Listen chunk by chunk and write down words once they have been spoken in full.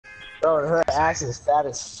Bro, her ass is fat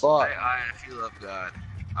as fuck. Say I if you love God.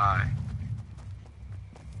 I.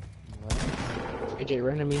 AJ,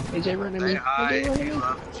 run to me. AJ, run to me. Say hi AJ, run if to you me.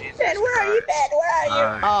 love Jesus Ben, where are you, Ben? Christ. Where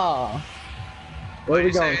are you? Oh. Where are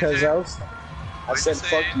we going, Cuzos? I said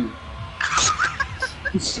fuck you.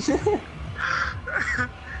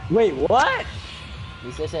 Wait, what?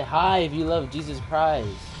 He said say hi if you love Jesus Christ.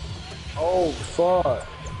 Oh, fuck.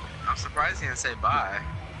 I'm surprised he didn't say bye.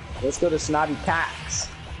 Let's go to Snobby Packs.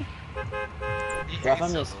 Drop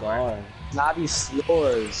him the scar. Snobby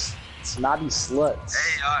Slores. Snobby Sluts.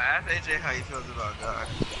 Hey, ask AJ how he feels about God.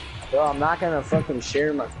 Bro, I'm not gonna fucking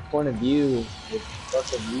share my point of view with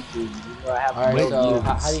fucking YouTube. You know I have Alright, no so views.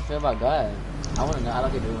 how do you feel about God? I wanna know. I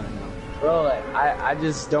don't get to wanna know. Bro, like, I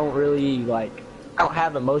just don't really, like, I don't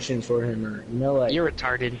have emotion for him, or, you know, like. You're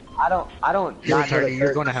retarded. I don't You're not go to retarded. You're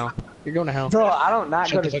church. going to hell. You're going to hell. Bro, I don't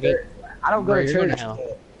not go to Shut the fuck church. I don't go Bro, to you're going church. to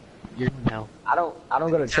hell. You're going to hell. I don't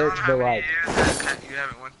go to Tell church, him how but many like, years that you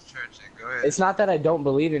haven't went to church and go ahead. it's not that I don't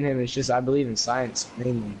believe in him. It's just I believe in science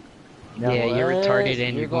mainly. You know? Yeah, you're What? retarded and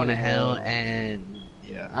You're you're going to going to hell, hell. and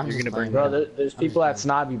yeah, I'm you're just gonna burn playing, Bro, hell. there's people at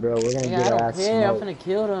Snobby, bro. We're gonna Nigga, get I our don't ass care. I'm smoked. finna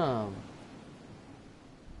kill them.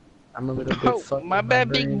 I'm a little bit Oh, fucked my in bad,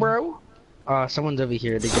 brain. big bro. Someone's over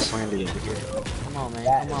here. They just landed over here. Come on, man.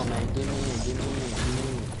 That Come on, man. Give me in. Give me in.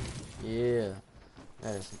 Give me in. Yeah.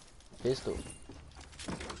 That is a pistol.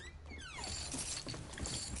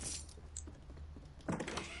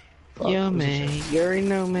 Yo, man. You already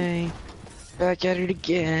know, man. Back at it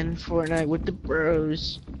again. Fortnite with the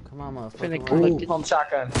bros. Come on, Finna motherfucker. collect Ooh, pump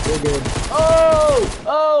shotgun. We're good. Oh!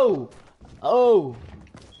 Oh! Oh!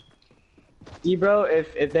 See, bro,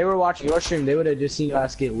 if they were watching your stream, they would have just seen your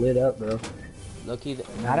ass get lit up, bro. Lucky.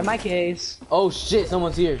 Not in my case. Oh shit!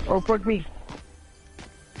 Someone's here. Oh, fuck me.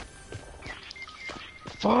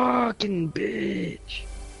 Fucking bitch.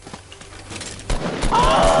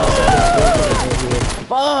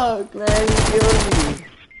 Fuck, man! You killed me.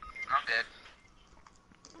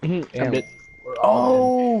 I'm dead. Damn. dead. We're all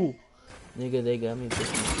Oh! Nigga, they got me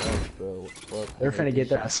bitching drugs, bro. Fuck. They're finna get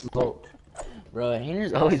their ass smoked. Bro,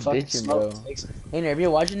 Hayner's always Fucking bitching, bro. smoke. Hayner, if you're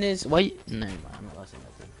watching this, why you... Never mind, I'm not watching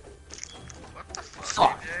nothing. What the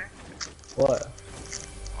fuck, AJ? What?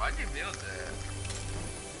 Why'd you build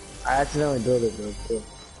that? I accidentally built it, bro. Too.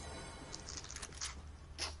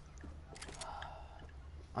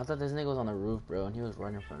 I thought this nigga was on the roof, bro, and he was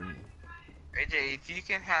running from me. AJ, if you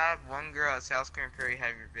can have one girl at South Korean Curry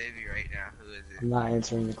have your baby right now, who is I'm it? not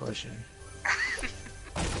answering the question.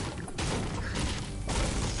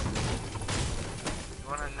 You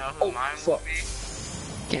wanna know who mine will fuck.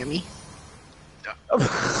 be? Cammy.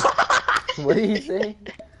 What did he say?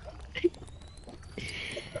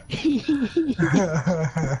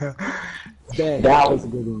 Ben, that was a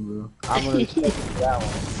good one, bro. I'm gonna respect you for that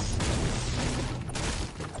one.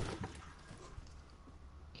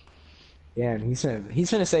 Yeah, and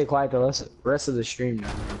he's gonna stay quiet the rest of the stream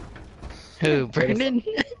now. Who, Brandon?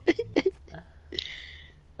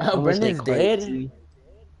 Oh, I'm gonna stay Brendan's quiet, dead? see?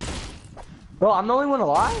 Bro, I'm the only one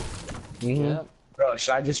alive? Mm-hmm. Yep. Bro,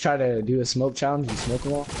 should I just try to do a smoke challenge and smoke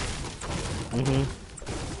them all?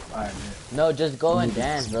 Mm-hmm. Alright, man. No, just go and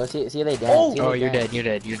dance, bro. See they dance. Oh! See Oh, they you're dance. dead. You're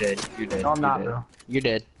dead. You're dead. You're dead. No, I'm not, you're dead. bro. You're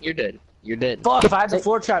dead. You're dead. You're dead. Fuck, if I had the Take-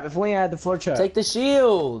 floor trap, if only I had the floor trap. Take the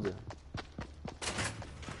shield.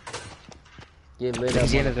 Get lit up.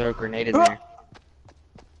 He's gonna throw a grenade in there.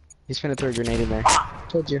 He's gonna throw a grenade in there.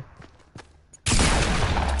 Told you.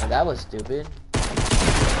 Oh, that was stupid.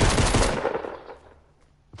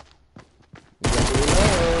 You got to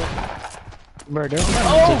reload. Bro, don't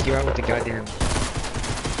let me take you out with the goddamn.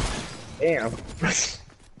 Damn.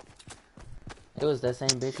 It was that same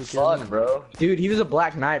bitch who killed me. Fuck, bro. Dude, he was a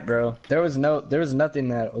Black Knight, bro. There was nothing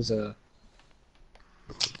that was a...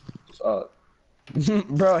 Fuck.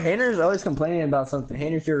 Bro, Hayner's always complaining about something.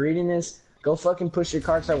 Hayner, if you're reading this, go fucking push your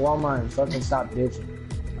carts at Walmart and fucking stop bitching.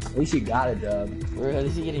 At least you got a job. Bro, at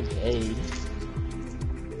least he getting paid.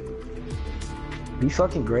 Be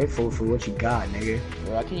fucking grateful for what you got, nigga.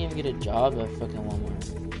 Bro, I can't even get a job at fucking Walmart.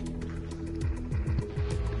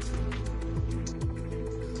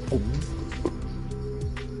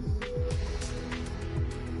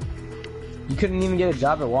 You couldn't even get a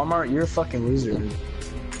job at Walmart? You're a fucking loser, dude.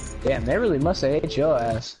 Damn, they really must have hate your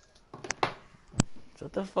ass.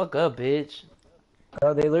 Shut the fuck up, bitch.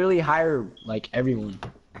 Bro, they literally hire, like, everyone.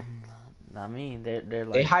 I mean, they're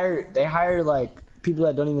like... They hire, like, people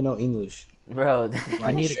that don't even know English. Bro,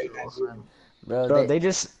 I need a girlfriend. bro, They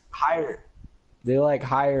just hire... They, like,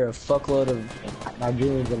 hire a fuckload of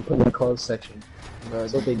Nigerians and put in the clothes section.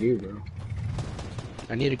 That's what they do, bro.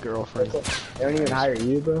 I need a girlfriend. They don't even hire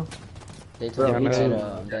you, bro. They told Bro, me me that,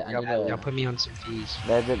 too. that I need Y'all a, put me on some fees.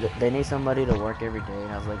 they need somebody to work every day,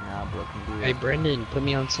 and I was like, nah, bro, can do Hey, it. Brendan, put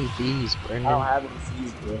me on some fees, I Brendan. don't have any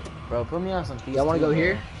fees, bro. Bro, put me on some fees Y'all wanna too, go bro.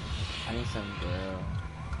 here? I need some girl.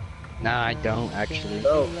 Nah, I don't, actually.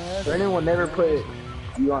 Bro, Brennan will never put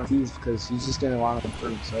you on fees because he's just gonna want to for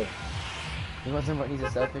himself. He wants somebody, he's a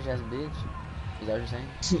selfish ass bitch. Is that what you're saying?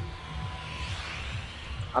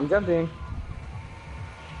 I'm jumping.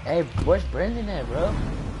 Hey, where's Brendan at, bro?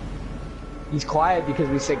 He's quiet because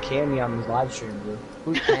we said Cammy on his live stream, bro.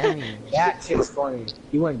 Who's Cammy? That shit's funny.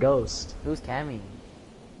 He went ghost. Who's Cammy?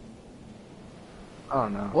 I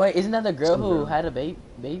don't know. Wait, isn't that the girl Some who girl. had a baby?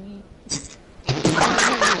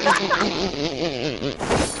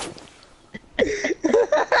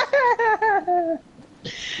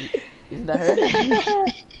 Isn't that her?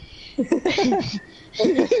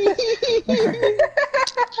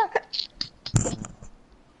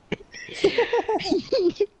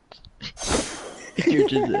 You're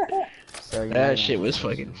just, So you that shit was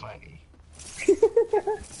fucking funny.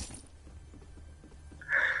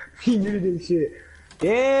 He knew this shit.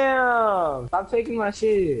 Damn! Stop taking my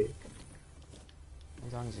shit.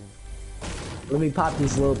 What's wrong with you? Let me pop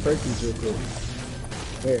these little perkies real quick.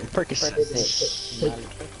 Here, Percocet.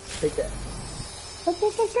 take that.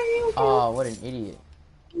 Oh, what an idiot.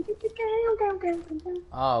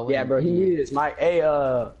 Oh, what Yeah, an bro, he idiot. needed this. My, hey,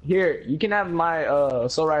 here, you can have my,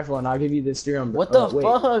 assault rifle and I'll give you this 3 on What the wait.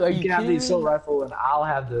 fuck? Are You you can have the kidding assault me? rifle and I'll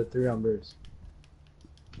have the 3 on burst.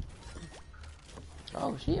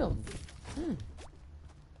 Oh, shield.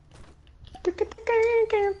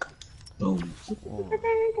 Boom.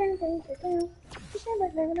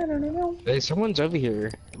 Hey, someone's over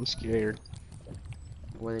here. I'm scared.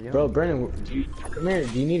 What are they doing? Bro, Brennan, come here.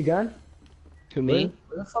 Do you need a gun? Who, me?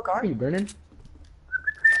 Where the fuck are you, Brennan?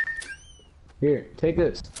 Here, take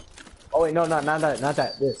this. Oh wait, no, not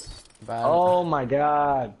that. This. Bro, Oh my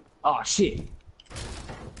god. Oh shit.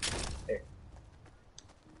 There.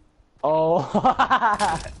 Oh.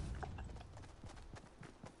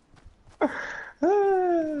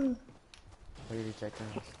 where did you check the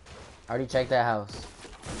house? I already checked that house.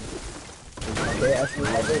 Okay, I see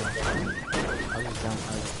my bit. I'll just jump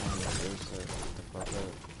out the fuck up.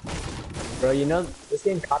 Bro, you know this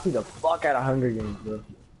game copied the fuck out of Hunger Games, bro.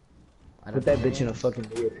 I Put don't that know. bitch in a fucking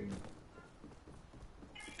video game.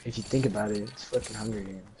 If you think about it, it's fucking Hunger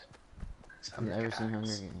Games. It's I've never seen Hunger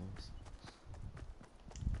Games. Games.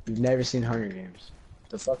 You've never seen Hunger Games.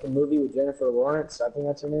 The fucking movie with Jennifer Lawrence, I think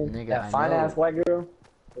that's her name. Nigga, that I fine know. ass white girl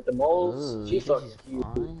with the moles. Ooh, She's you think fucking she's cute.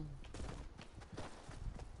 fine?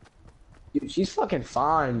 Dude, she's fucking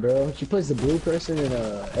fine, bro. She plays the blue person in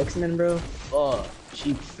X-Men, bro. Fuck.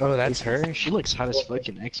 She. Oh, that's her? She looks hot as fuck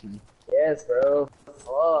in X-Men. Yes, bro.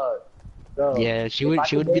 Fuck. Bro. Yeah, she if would I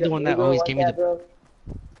she could would be date the a one blue that girl always like gave me that, the bro.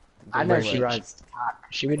 I know Bro, she like, rides cock.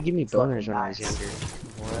 she would give me Fucking boners when I was nice. younger.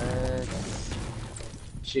 What?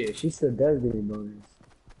 Shit, she still does give me bonus.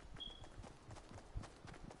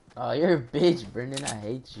 Oh, you're a bitch, Brendan. I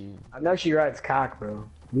hate you. I know she rides cock, bro.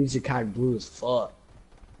 Leaves your cock blue as fuck.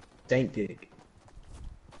 Dank dick.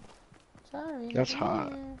 Sorry. That's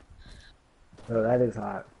hot. Bro, that is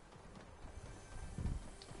hot.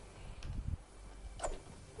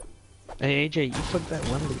 Hey AJ, you fucked that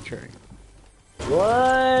one bitch right.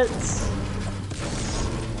 What?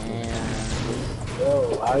 Man,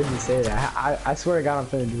 Bro, why would you say that? I swear to God, I'm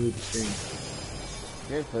finna delete the stream.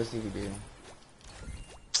 you're a pussy if you do.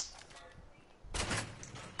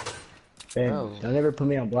 Man, Bro. don't ever put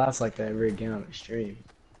me on blast like that ever again on the stream.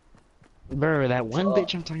 Bro, that one Oh.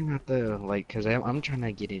 bitch I'm talking about though, like, cause I'm trying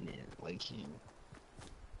to get in it, like,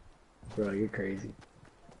 Bro, you're crazy.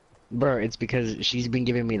 bro, it's because she's been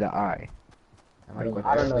giving me the eye. I'm I don't- like,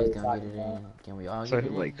 I don't know everybody's what you're gonna get it talking in. Can we all So get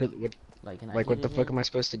it like, in? what, Can I like, what get the it fuck in? am I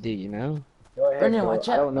supposed to do? You know? Go ahead, Brendan, bro. watch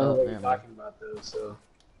I out. don't know Oh, what never you're mind. talking about though, so.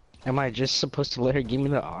 Am I just supposed to let her give me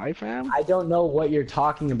the eye, fam? I don't know what you're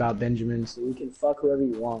talking about, Benjamin, so you can fuck whoever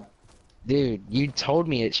you want. Dude, you told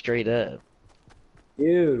me it straight up.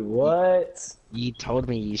 Dude, what? You told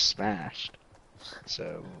me you smashed.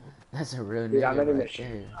 So, That's a real Dude, I'm nigga in the right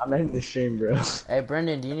stream. there. I'm in the stream, bro. Hey,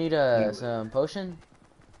 Brendan, do you need some potion?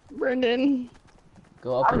 Brendan,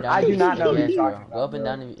 Go up and down. I do if not you- know what yes, you're bro. talking Go up about, and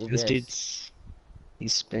bro. down if this yes. dude's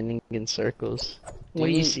he's spinning in circles. Do What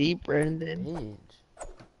do you you- see, Brendan? Bitch.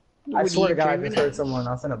 I What swear are to you God, I dreaming just heard of? someone.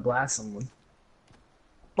 I'm finna blast someone.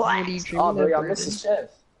 What are you Oh, dreaming bro, of, y'all Brendan? missed the chef.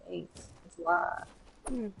 Thanks. That's a lot.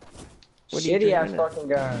 What are you Shitty ass dreaming of? fucking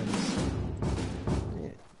guns.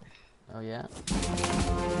 Oh yeah.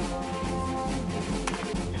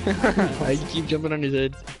 I keep jumping on his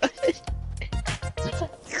head.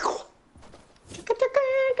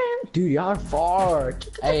 Dude, y'all are far.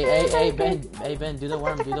 Hey, Ben, do the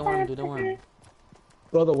worm, do the worm, do the worm.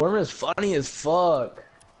 Bro, the worm is funny as fuck.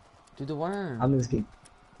 Do the worm. I'm just kidding.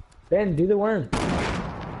 Ben, do the worm.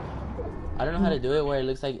 I don't know how to do it where it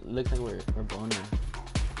looks like we're boning.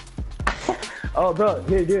 Oh, bro,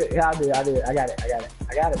 do it. Yeah, I'll do it. I got it,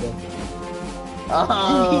 bro.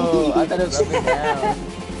 Oh, I thought it was up and down.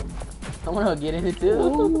 I wanna get in it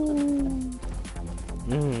too.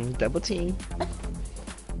 Double team.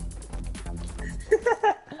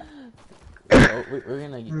 Oh, we're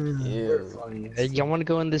gonna get ew. Hey, y'all wanna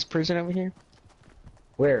go in this prison over here?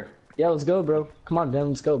 Where? Yeah, let's go, bro. Come on, Ben,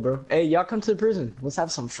 let's go, bro. Hey, y'all come to the prison. Let's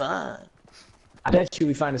have some fun. I bet you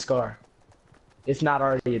we find a scar. If not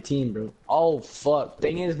already a team, bro. Oh, fuck.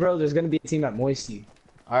 Thing is, bro, there's gonna be a team at Moisty.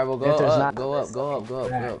 Alright, well, If there's go not-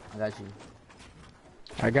 up. I got you.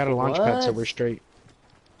 I got a launch pad, so What? we're straight.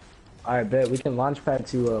 Alright, bet. We can launch pad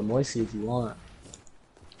to Moisty if you want.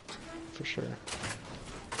 For sure.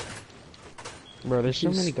 Bro, there's so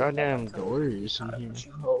many goddamn doors in here.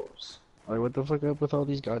 Like, what the fuck up with all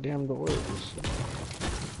these goddamn doors?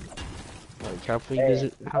 Like, how big does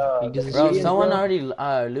it? How big does it? Bro, Yeah, someone bro. already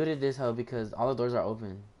looted this hoe because all the doors are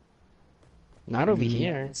open. Not over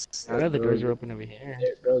here. None of the Bro, doors are open over here.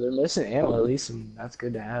 Bro, they're missing ammo at least, and that's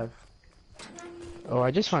good to have. Oh, I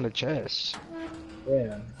just found a chest.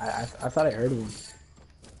 Yeah, I thought I heard one.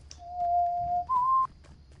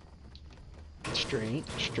 Straight.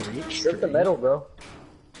 Strip the metal, bro.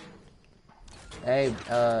 Hey,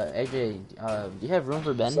 AJ, do you have room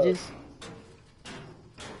for bandages?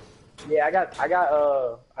 Yeah, I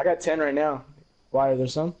got 10 right now. Why are there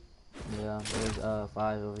some? Yeah, there's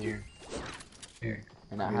 5 over here. Here.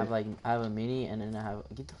 And I have a mini, and then I have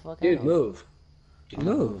get the fuck Dude, out. move. I'm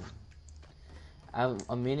Move. I have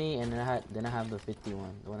a mini, and then I have the 51,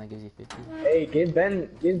 the one that gives you 50. Hey, give Ben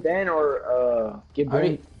or give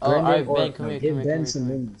Already- Ben. oh, Brendan alright, or Ben, come here, give come here, Ben come some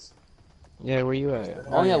here. minis. Yeah, where you at?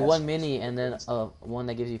 I only have yes. one mini, and then one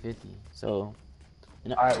that gives you 50. So,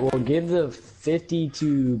 Alright, well give the 50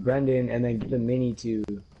 to Brendan and then give the mini to.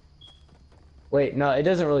 Wait, no, it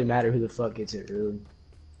doesn't really matter who the fuck gets it. Really,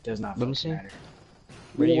 does not Let me fucking see. matter.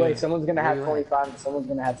 Where Either you way, at? someone's gonna Where have you at? 25, and someone's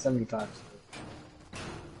gonna have 75.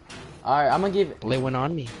 alright, I'm gonna give. Lay one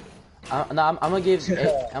on me. I'm gonna give.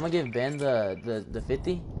 I'm gonna give Ben the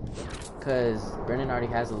 50, cause Brendan already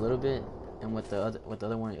has a little bit, and with the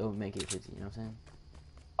other one, it would make it 50. You know what I'm saying?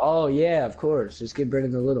 Oh yeah, of course. Just give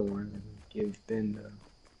Brendan the little one and give Ben the.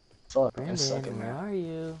 Fuck, that's sucking, Brandon, where man. are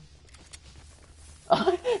you?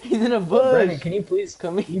 He's in a bush. Brendan, can you please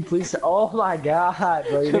Come here. Can you please? Oh my god,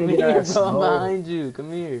 bro! You're Come gonna get our here, ass bro. I'm smoked. behind you.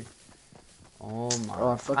 Come here. Oh my. Oh,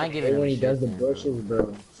 I I fucking ain't hate giving him when he shit does the then, bro. bushes,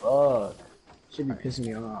 bro. Fuck. Should be pissing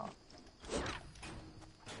me off.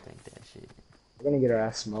 Think that shit. We're gonna get our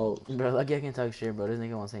ass smoked. Bro, lucky I can talk shit, bro. This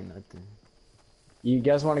nigga won't say nothing. You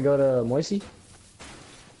guys want to go to Moisty?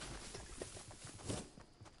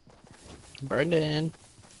 Brendan.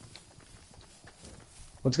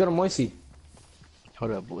 Let's go to Moisty.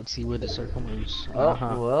 Hold up, let's see where the circle moves. Oh,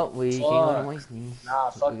 well, we can't go to Fuck. Moisty. Nah,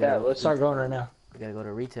 fuck We that. gotta- Let's start going right now. We gotta go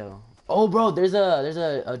to retail. Oh, bro, there's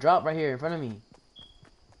a drop right here in front of me.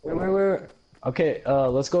 Wait. Okay,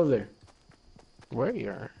 let's go over there. Where you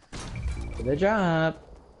are? To the job.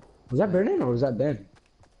 Was that Brendan or was that Ben?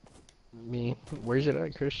 Me. Where's it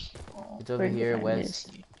at, Chris? It's over here, I west. miss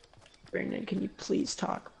you. Brendan, can you please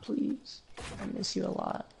talk, please? I miss you a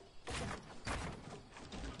lot.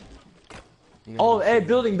 You Oh, gotta- hey,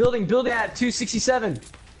 building at 267.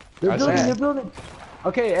 They're I building, see. they're building.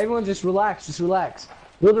 Okay, everyone just relax,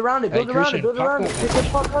 Build around it, Hey, build around it, Christian, build pop around it. that. Get the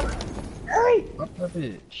fuck up. Hurry! Fuck that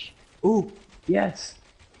bitch. Ooh, yes.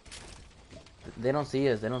 They don't see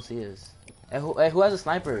us. They don't see us. Hey, who has a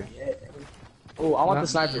sniper? Oh, I want Not the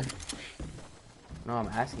sniper. No, I'm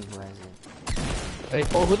asking who has it. Hey,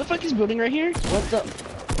 oh, who the fuck is building right here? What the?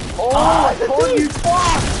 Oh, I told you,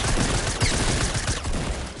 fuck!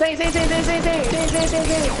 Say.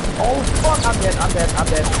 Oh, fuck, I'm dead.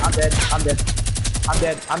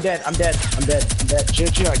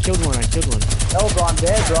 Chill, I killed one. No, bro, I'm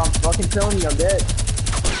dead, bro. I'm fucking telling you, I'm dead.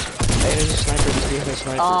 Hey, there's a sniper. This dude has a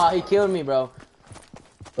sniper. Ah, he killed me, bro.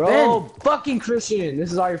 Bro, fucking Christian,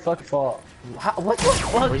 this is all your fucking fault. What the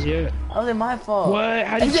fuck? Where's he at? How was it my fault? What?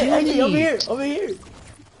 How did you AJ, kill me? over here.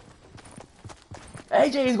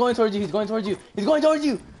 AJ, he's going towards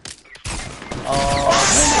you.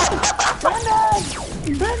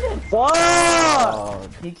 Fuck! Oh,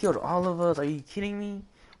 he killed all of us. Are you kidding me?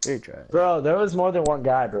 We're trash. Bro, there was more than one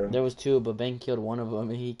guy, bro. There was 2, but Ben killed one of them,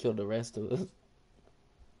 and he killed the rest of us.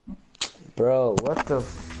 Bro, what the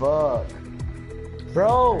fuck?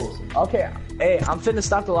 Bro, okay, hey, I'm finna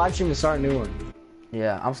stop the live stream and start a new one.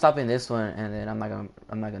 Yeah, I'm stopping this one, and then I'm not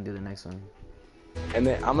gonna do the next one. And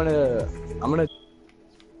then I'm gonna